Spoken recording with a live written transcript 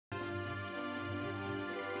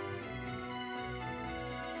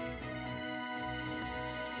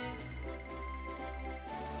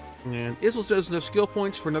And Isles does enough skill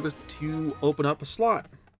points for another to open up a slot.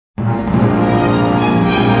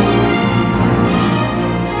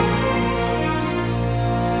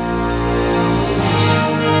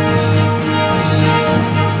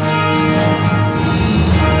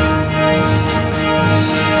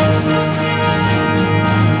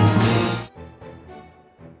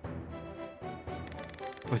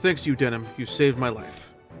 My thanks to you, Denim. You saved my life.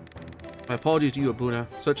 My apologies to you, Abuna.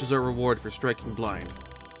 Such is our reward for striking blind.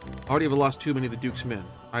 I already have lost too many of the Duke's men.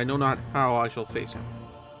 I know not how I shall face him.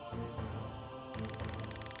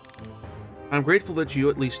 I am grateful that you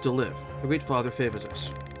at least still live. The Great Father favors us.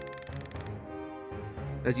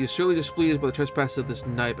 That you are sorely displeased by the trespasses of this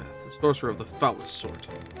Nibeth, the sorcerer of the foulest sort.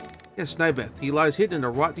 Yes, Nibeth. He lies hidden in a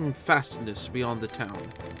rotting fastness beyond the town.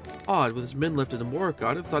 Odd, with his men left in the Mork,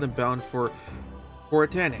 I'd have thought him bound for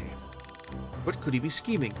Atane. What could he be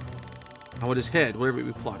scheming? I want his head, whatever he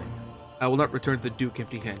be plotting. I will not return to the Duke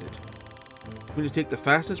empty-handed. When you take the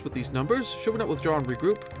fastness with these numbers, should we not withdraw and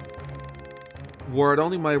regroup? Were it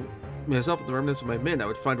only myself and the remnants of my men, I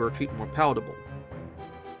would find a retreat more palatable.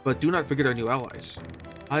 But do not forget our new allies.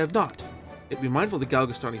 I have not. Yet be mindful of the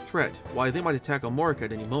Galgastani threat. Why, they might attack Amorica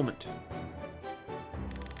at any moment.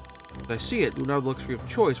 As I see it, we now have the luxury of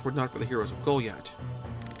choice were it not for the heroes of Goliath.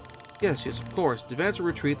 Yes, of course. To advance or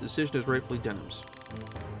retreat, the decision is rightfully Denim's.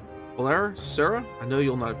 Valara, Sarah, I know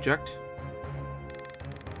you'll not object.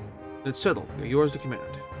 Then it's settled. You're yours to command.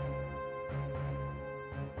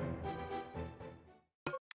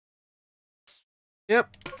 Yep.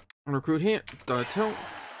 Recruit him.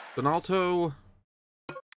 Donalto.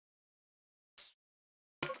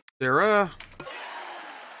 Sarah.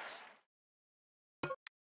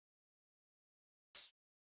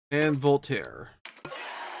 And Voltaire.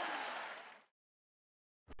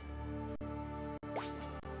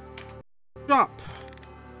 Shop.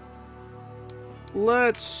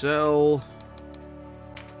 Let's sell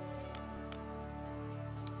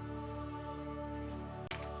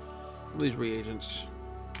these reagents.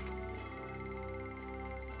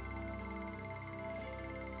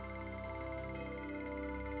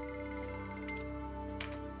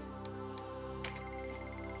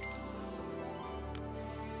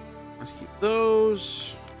 Let's keep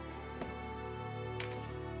those.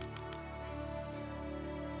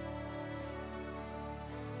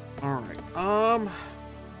 Alright,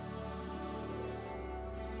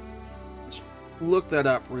 let's look that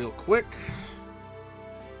up real quick.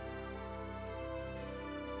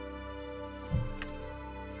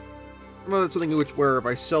 Well, that's something where if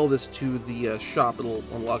I sell this to the shop, it'll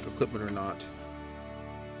unlock equipment or not.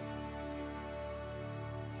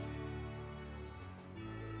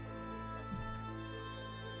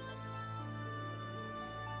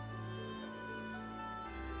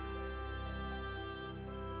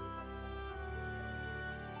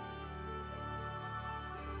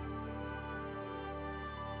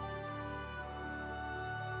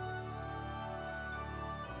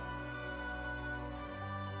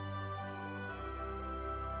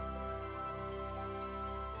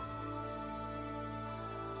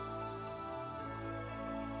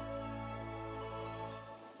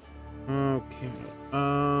 Okay,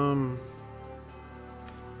 let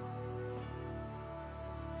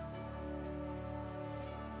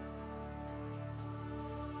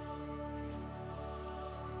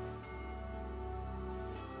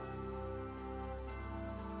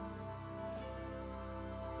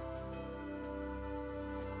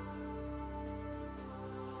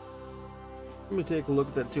me take a look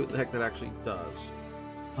at that, see what the heck that actually does.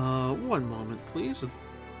 One moment, please.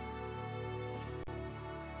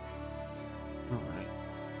 Alright.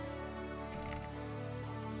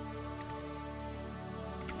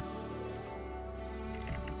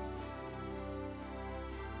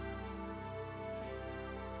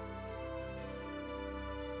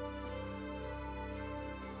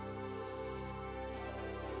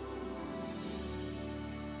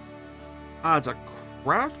 Ah, it's a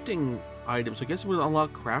crafting item, so I guess we'll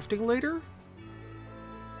unlock crafting later?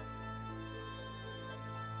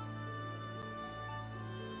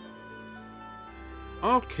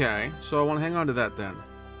 Okay, so I want to hang on to that then.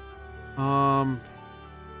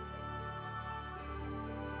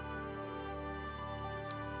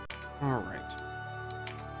 Alright.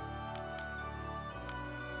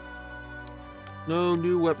 No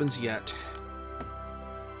new weapons yet.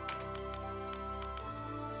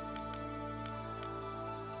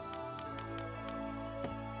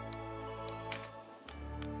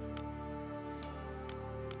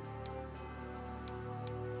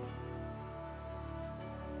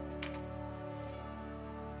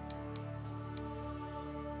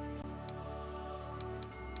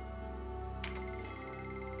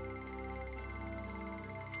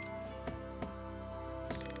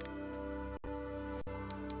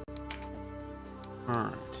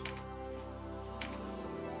 Alright.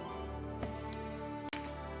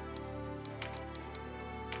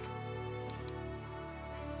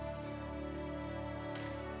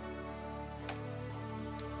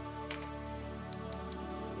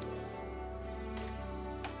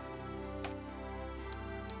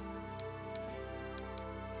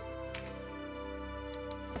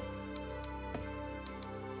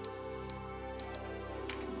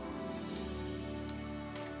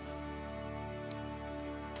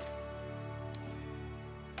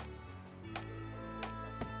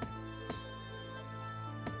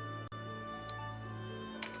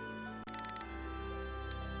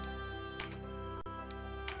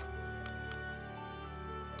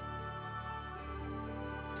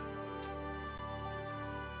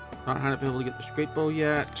 Not been able to get the straight bow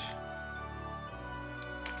yet.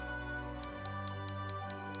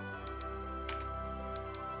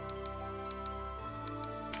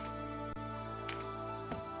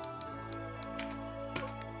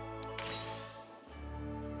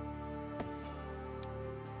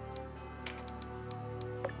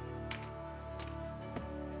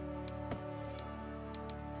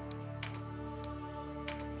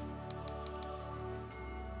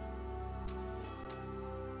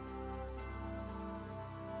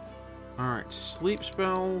 Alright, sleep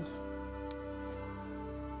spell.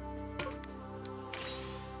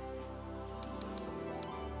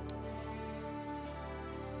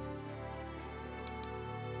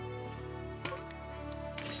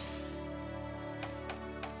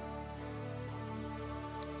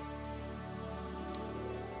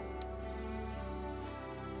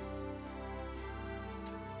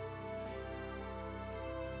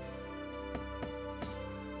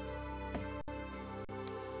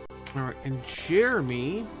 Alright, and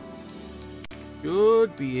Jeremy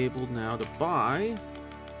should be able now to buy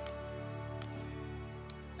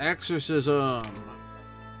Exorcism.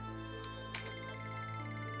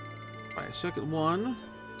 Buy a second one.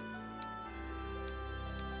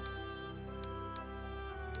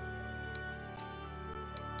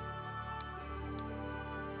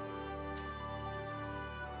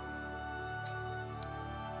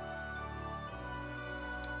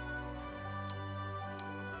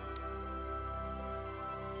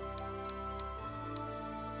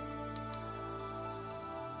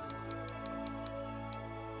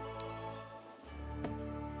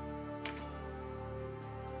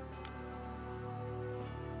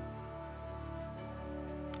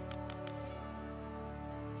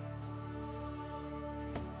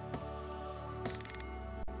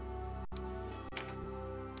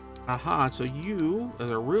 Aha, so you,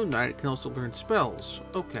 as a rune knight, can also learn spells.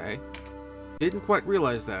 Okay. Didn't quite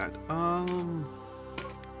realize that. And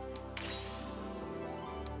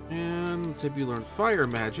let's have you learn fire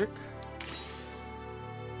magic.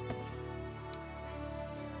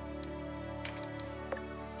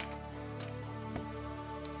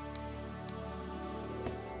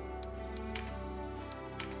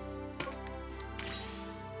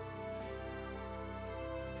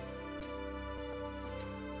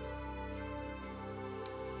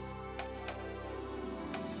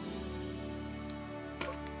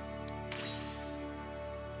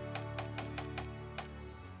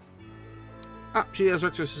 Ah, she has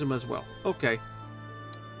exorcism as well. Okay.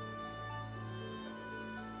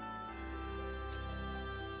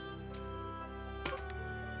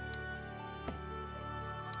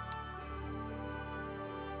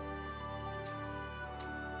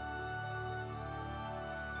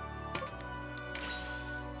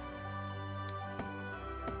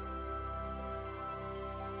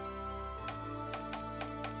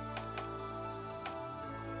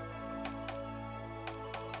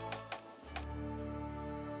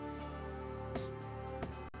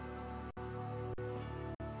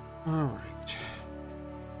 All right.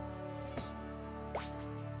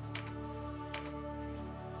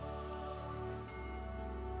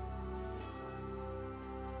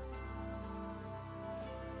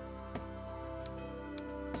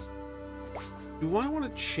 Do I want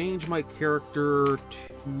to change my character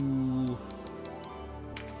to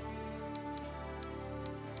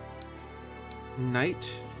Knight?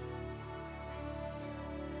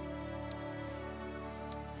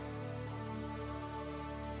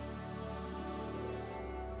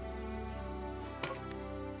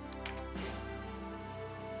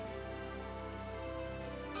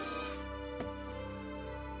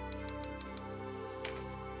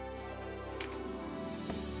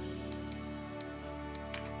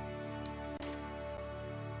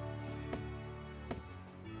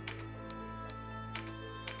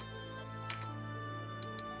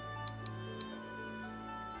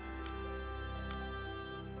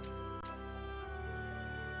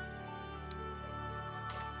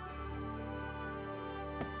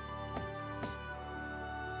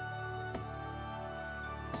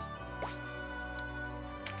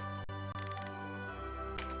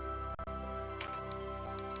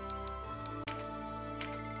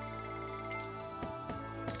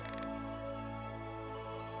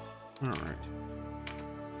 Alright.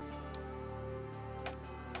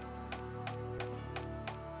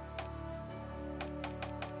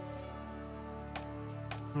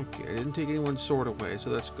 Okay, I didn't take anyone's sword away, so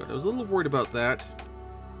that's good. I was a little worried about that.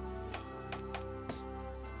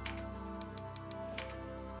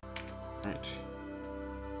 Right.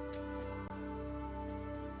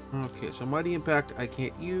 Okay, so Mighty Impact I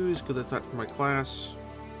can't use because that's not for my class.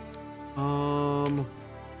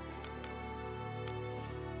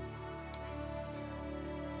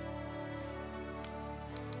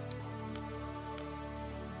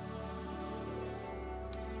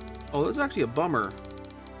 Oh, that's actually a bummer.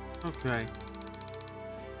 Okay.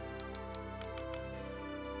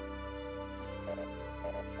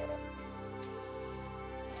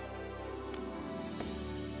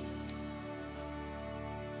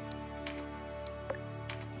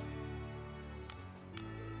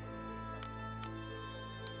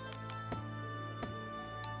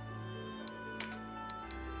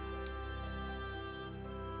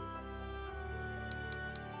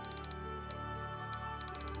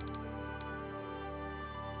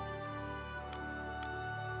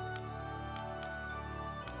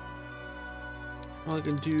 Well, I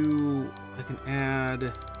can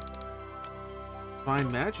add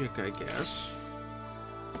Divine Magic, I guess.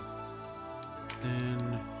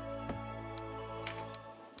 And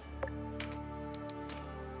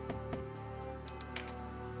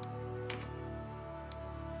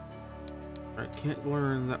I can't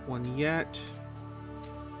learn that one yet.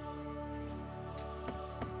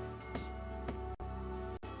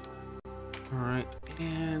 All right,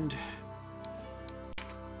 and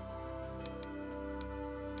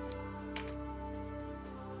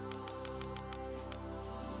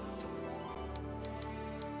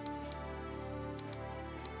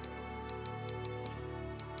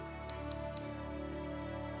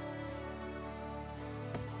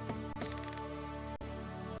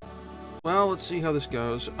well, let's see how this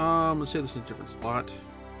goes. Let's say this in a different spot.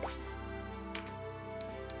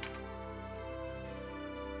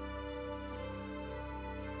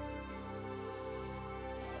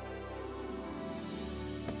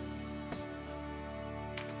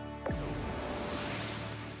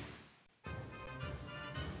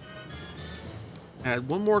 Add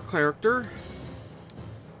one more character.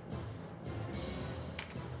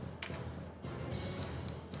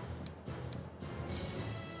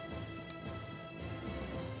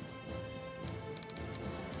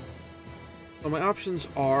 So my options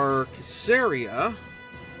are Caesarea,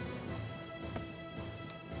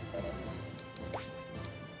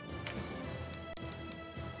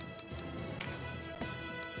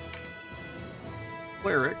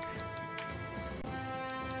 Cleric,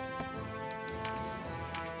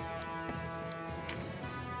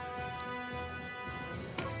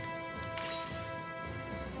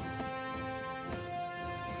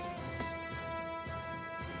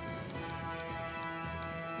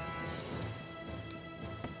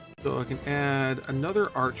 so I can add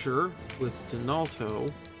another archer with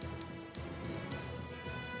Donalto,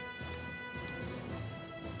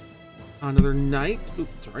 another knight,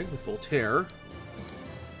 oops, sorry, with Voltaire,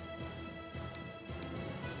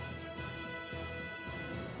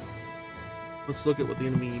 let's look at what the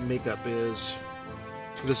enemy makeup is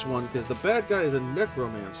for this one, because the bad guy is a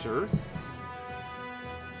Necromancer.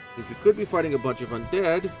 If you could be fighting a bunch of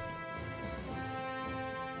undead.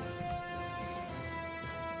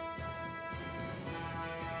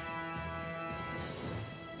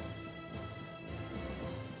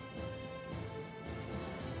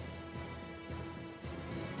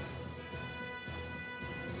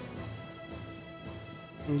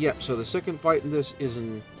 Yep, so the second fight in this is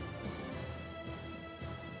in...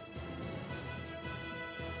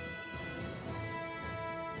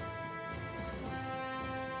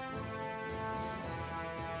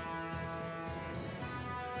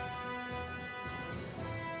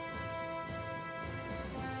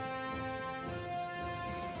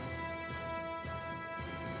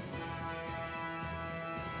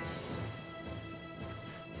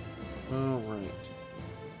 All right.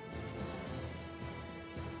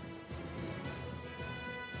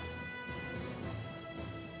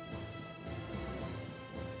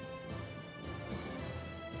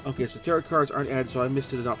 Okay, so tarot cards aren't added, so I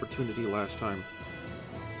missed an opportunity last time.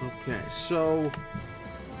 Okay, so...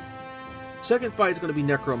 second fight is going to be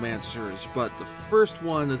Necromancers, but the first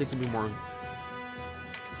one I think will be more...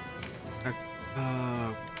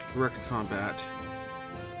 direct combat.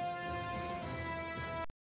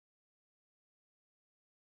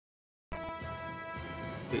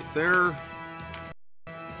 Okay, there.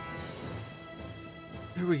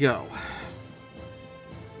 Here we go.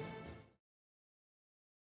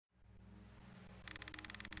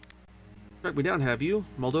 Track me down, have you?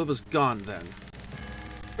 Moldova's gone, then.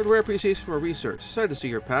 Heard rare appreciation for her research. Sad to see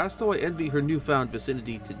her pass, though I envy her newfound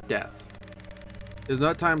vicinity to death. It is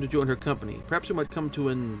not time to join her company. Perhaps we might come to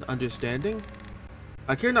an understanding?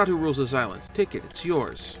 I care not who rules this island. Take it, it's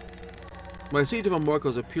yours. My siege of Amorco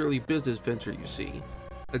is a purely business venture, you see.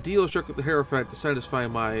 A deal struck with the Hierophant to satisfy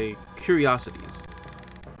my curiosities.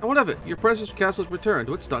 And what of it? Your precious castle is returned.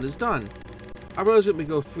 What's done is done. Our brothers let me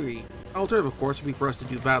go free. Alternative, of course, would be for us to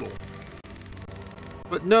do battle.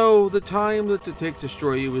 But no, the time that it takes to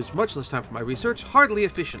destroy you is much less time for my research, hardly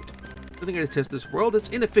efficient. The thing I detest this world, it's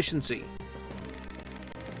inefficiency.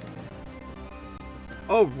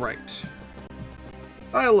 Alright.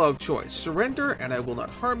 Dialogue choice. Surrender and I will not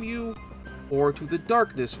harm you, or to the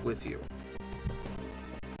darkness with you.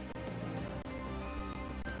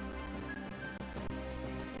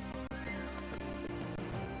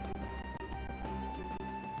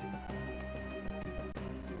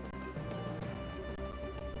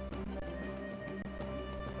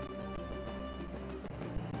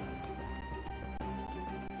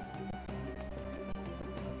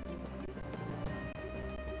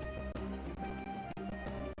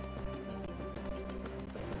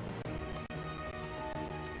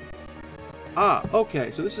 Ah,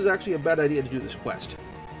 okay, so this is actually a bad idea to do this quest.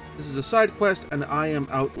 This is a side quest, and I am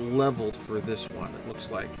out-leveled for this one, it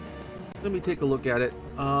looks like. Let me take a look at it.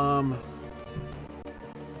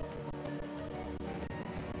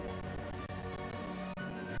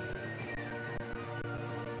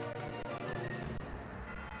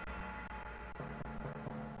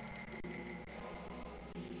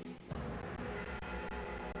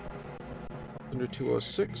 Under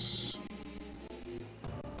 206.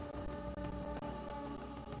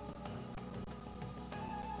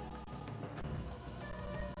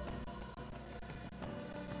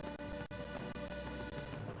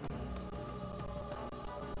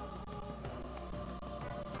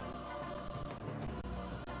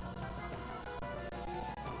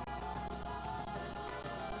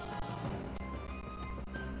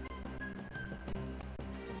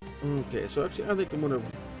 Okay, so actually I think I'm going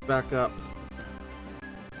to back up.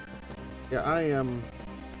 Yeah, I am...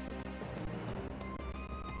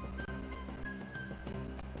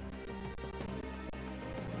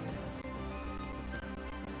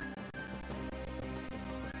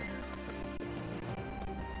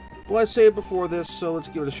 Well, I saved before this, so let's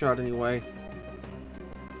give it a shot anyway.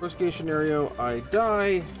 Worst case scenario, I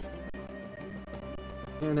die.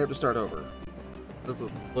 And have to start over. That's the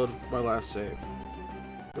load of my last save.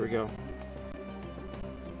 There we go.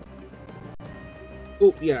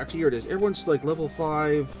 Oh, yeah, actually, here it is. Everyone's like level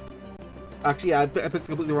 5. Actually, yeah, I picked the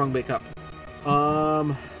completely wrong makeup.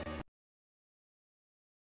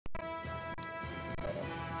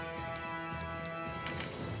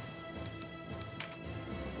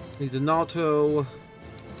 Need Donato.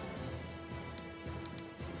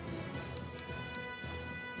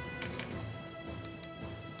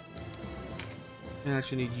 I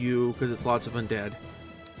actually need you, because it's lots of undead.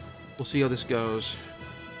 We'll see how this goes.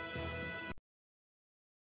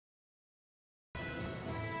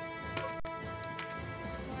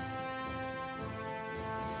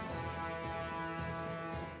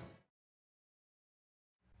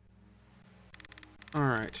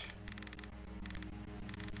 Alright.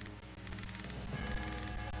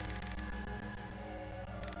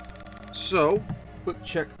 So, quick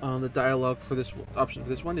check on the dialogue for this option for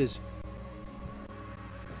this one is...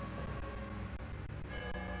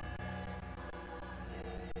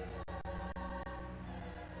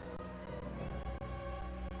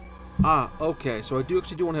 Ah, okay, so I do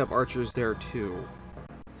actually want to have archers there too.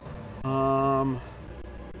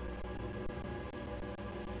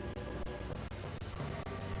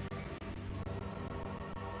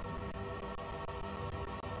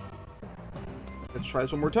 Let's try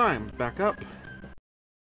this one more time. Back up.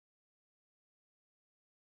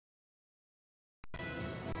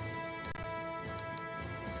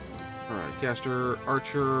 Alright, caster,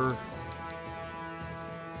 archer.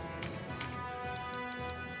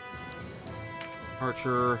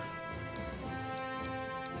 Archer.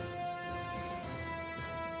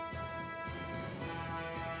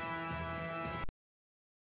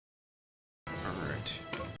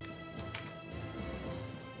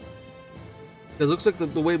 Because it looks like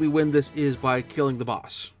the way we win this is by killing the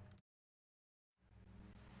boss.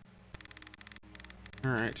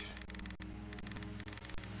 Alright.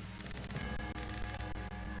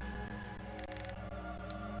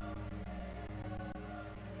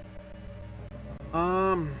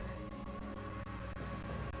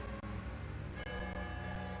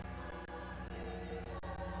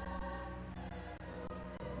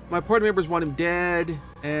 My party members want him dead,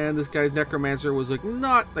 and this guy's Necromancer was like,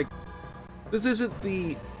 not like, this isn't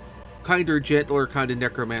the kinder, gentler kind of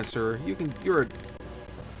Necromancer. You're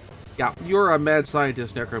a mad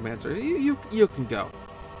scientist Necromancer. You can go.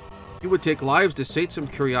 You would take lives to sate some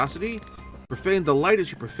curiosity, profane the light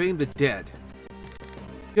as you profane the dead.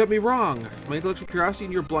 You got me wrong. My intellectual curiosity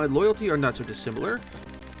and your blind loyalty are not so dissimilar.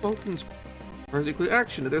 Both include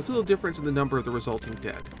action, and there's little difference in the number of the resulting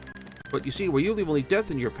dead. But you see, where you leave only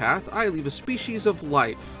death in your path, I leave a species of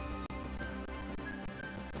life.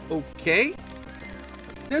 Okay.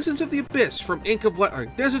 Denizens of the Abyss from Ink of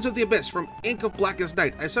Denizens of the Abyss from Ink of Blackest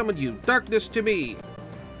Night. I summon you, darkness to me.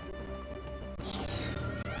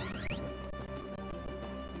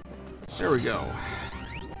 There we go.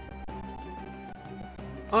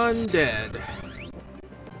 Undead.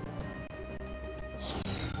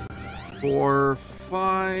 4,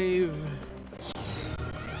 5,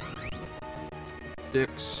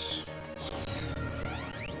 6.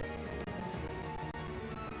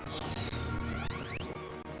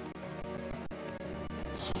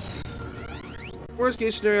 Worst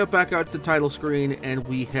case scenario, back out to the title screen, and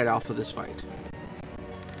we head off of this fight.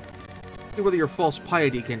 See whether your false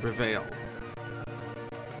piety can prevail.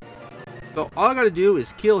 So all I gotta do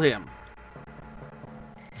is kill him.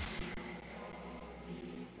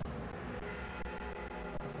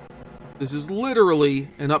 This is literally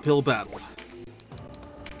an uphill battle.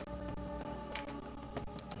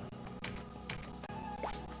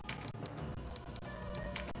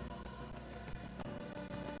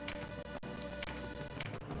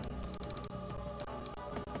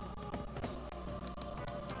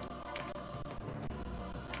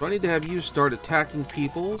 So I need to have you start attacking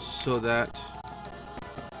people so that...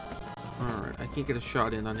 Alright, I can't get a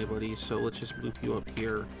shot in on anybody, so let's just move you up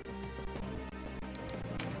here.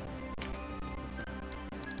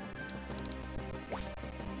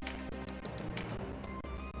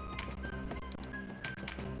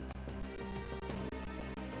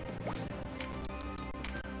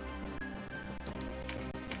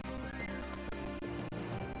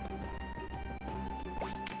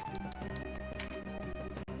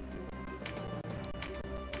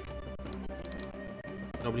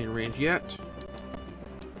 Nobody in range yet.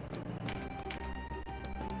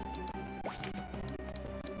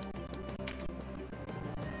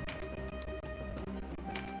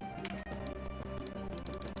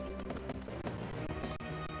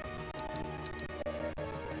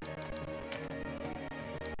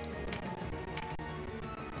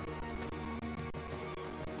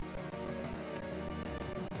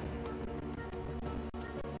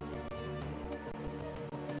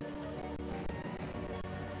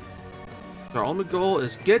 Our ultimate goal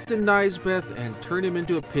is get to Nisbeth and turn him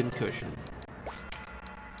into a pincushion.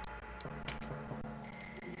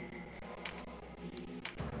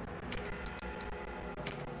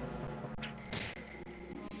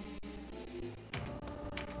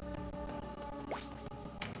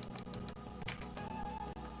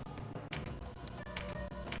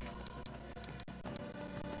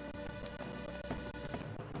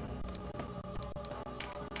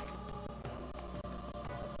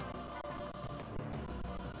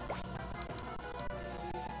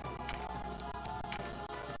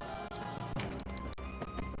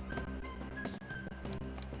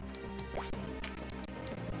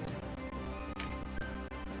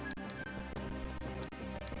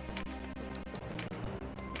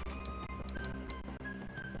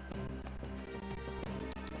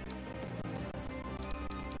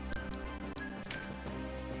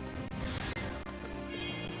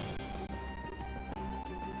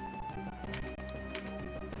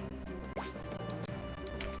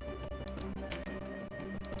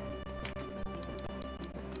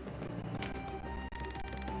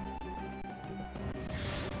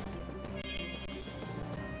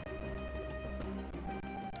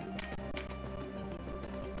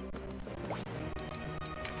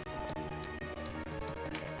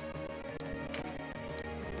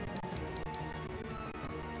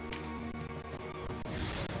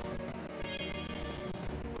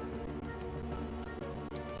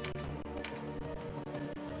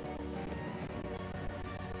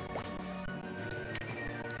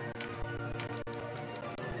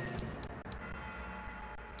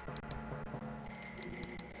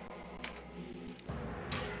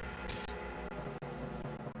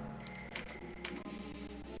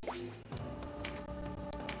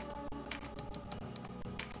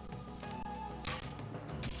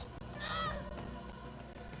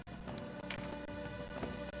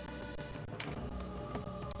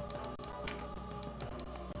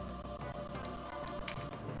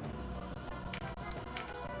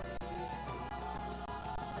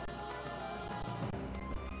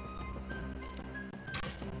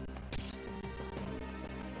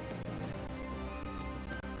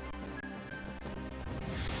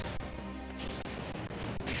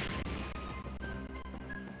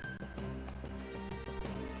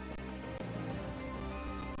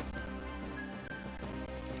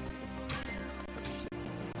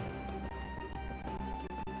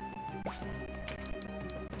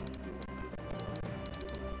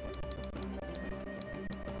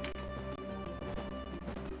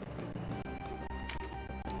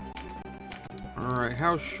 Alright,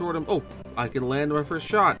 how short am... Oh, I can land my first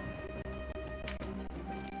shot.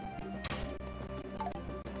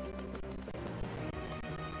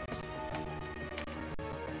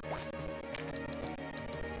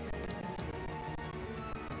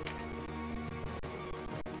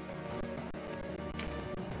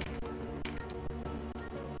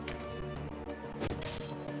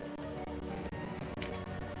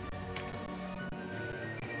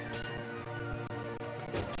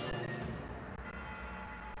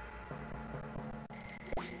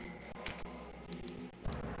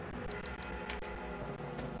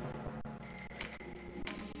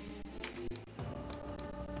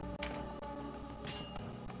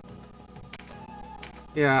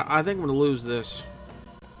 Yeah, I think I'm gonna lose this.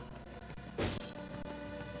 You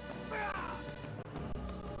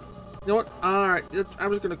know what? Alright,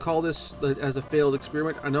 I'm just gonna call this as a failed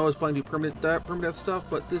experiment. I know I was planning to do permanent death stuff,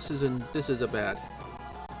 but this is a bad.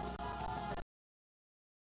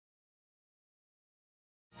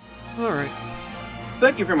 Alright.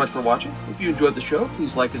 Thank you very much for watching. If you enjoyed the show,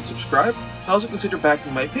 please like and subscribe. Also consider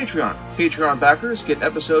backing my Patreon. Patreon backers get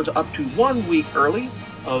episodes up to 1 week early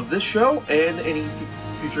of this show and any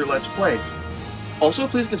future Let's Plays. Also,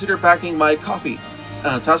 please consider backing my Ko-fi.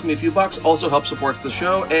 Toss me a few bucks, also helps support the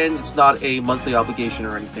show, and it's not a monthly obligation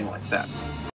or anything like that.